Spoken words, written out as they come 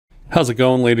How's it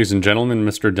going, ladies and gentlemen?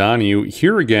 Mr. Donahue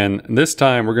here again. This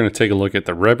time we're going to take a look at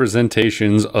the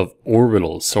representations of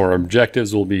orbitals. So our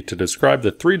objectives will be to describe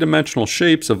the three-dimensional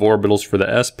shapes of orbitals for the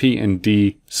S, P, and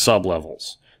D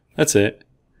sublevels. That's it.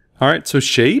 All right, so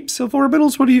shapes of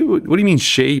orbitals? What do you mean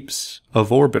shapes of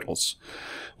orbitals?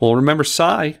 Well, remember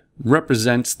psi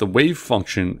represents the wave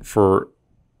function for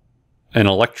an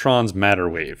electron's matter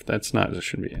wave. That's not, it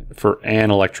should be it, for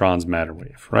an electron's matter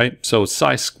wave, right? So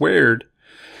psi squared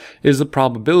is the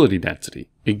probability density.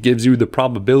 It gives you the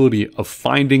probability of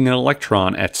finding an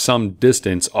electron at some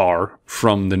distance r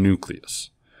from the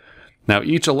nucleus. Now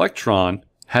each electron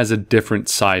has a different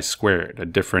psi squared, a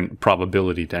different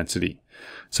probability density.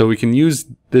 So we can use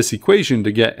this equation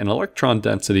to get an electron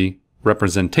density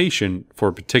representation for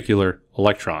a particular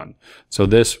electron. So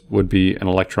this would be an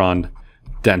electron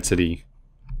density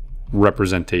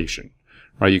representation,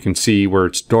 right? You can see where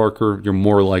it's darker, you're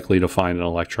more likely to find an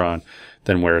electron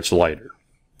than where it's lighter.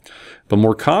 But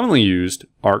more commonly used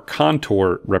are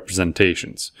contour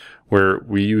representations, where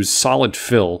we use solid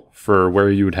fill for where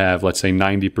you would have, let's say,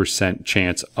 90%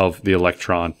 chance of the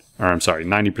electron, or I'm sorry,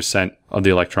 90% of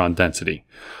the electron density,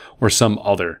 or some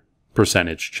other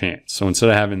percentage chance. So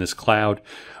instead of having this cloud,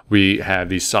 we have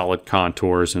these solid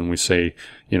contours, and we say,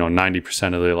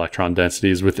 90% of the electron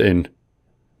density is within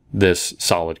this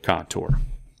solid contour.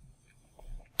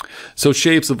 So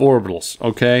shapes of orbitals,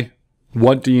 okay?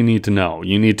 What do you need to know?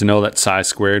 You need to know that psi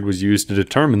squared was used to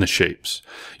determine the shapes.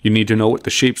 You need to know what the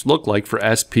shapes look like for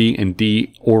S, P, and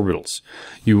D orbitals.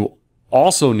 You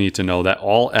also need to know that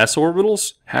all S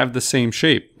orbitals have the same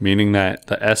shape, meaning that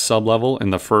the S sublevel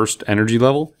in the first energy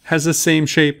level has the same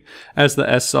shape as the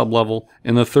S sublevel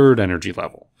in the third energy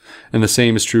level. And the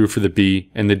same is true for the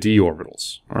B and the D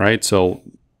orbitals. All right, so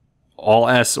all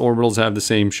S orbitals have the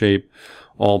same shape.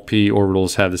 All P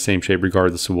orbitals have the same shape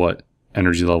regardless of what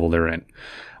energy level they're in.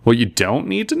 What you don't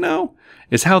need to know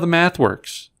is how the math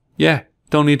works. Yeah,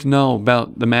 don't need to know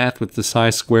about the math with the psi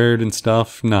squared and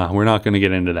stuff. Nah, we're not going to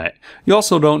get into that. You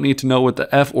also don't need to know what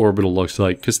the F orbital looks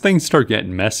like, because things start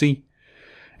getting messy,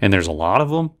 and there's a lot of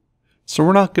them. So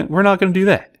we're not going to do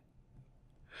that.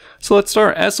 So let's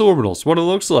start S orbitals. What it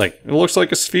looks like. It looks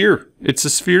like a sphere. It's a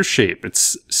sphere shape.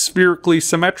 It's spherically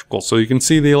symmetrical. So you can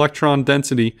see the electron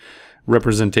density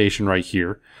representation right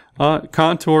here.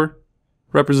 Contour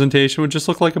representation would just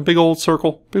look like a big old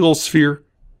circle, big old sphere,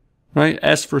 right?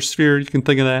 S for sphere, you can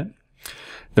think of that.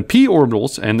 The P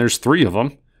orbitals, and there's 3 of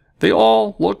them, they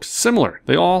all look similar.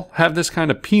 They all have this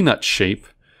kind of peanut shape.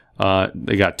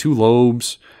 They got 2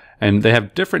 lobes, and they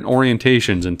have different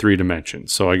orientations in 3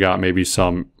 dimensions. So I got maybe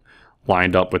some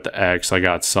lined up with the X, I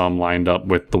got some lined up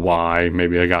with the Y,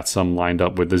 maybe I got some lined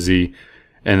up with the Z.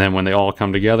 And then when they all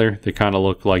come together, they kind of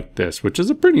look like this, which is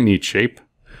a pretty neat shape.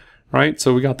 Right,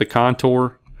 so we got the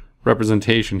contour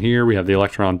representation here. We have the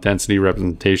electron density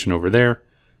representation over there.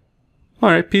 All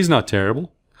right, P's not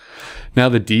terrible. Now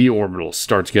the D orbitals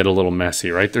start to get a little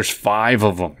messy, right? There's 5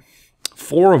 of them.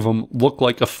 4 of them look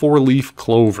like a 4-leaf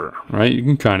clover, right? You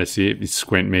can kind of see it. If you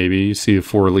squint, maybe you see a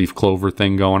 4-leaf clover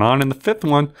thing going on. And the 5th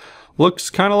one looks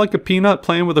kind of like a peanut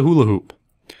playing with a hula hoop.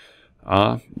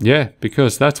 Yeah,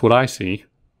 because that's what I see,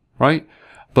 right?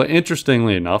 But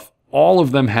interestingly enough, all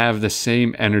of them have the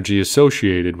same energy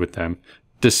associated with them,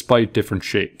 despite different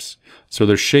shapes. So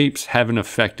their shapes haven't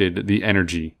affected the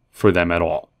energy for them at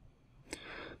all.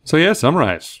 So yeah,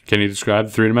 summarize. Can you describe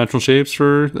the 3-dimensional shapes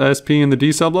for the SP and the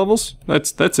D sublevels?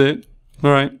 That's it.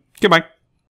 All right. Goodbye.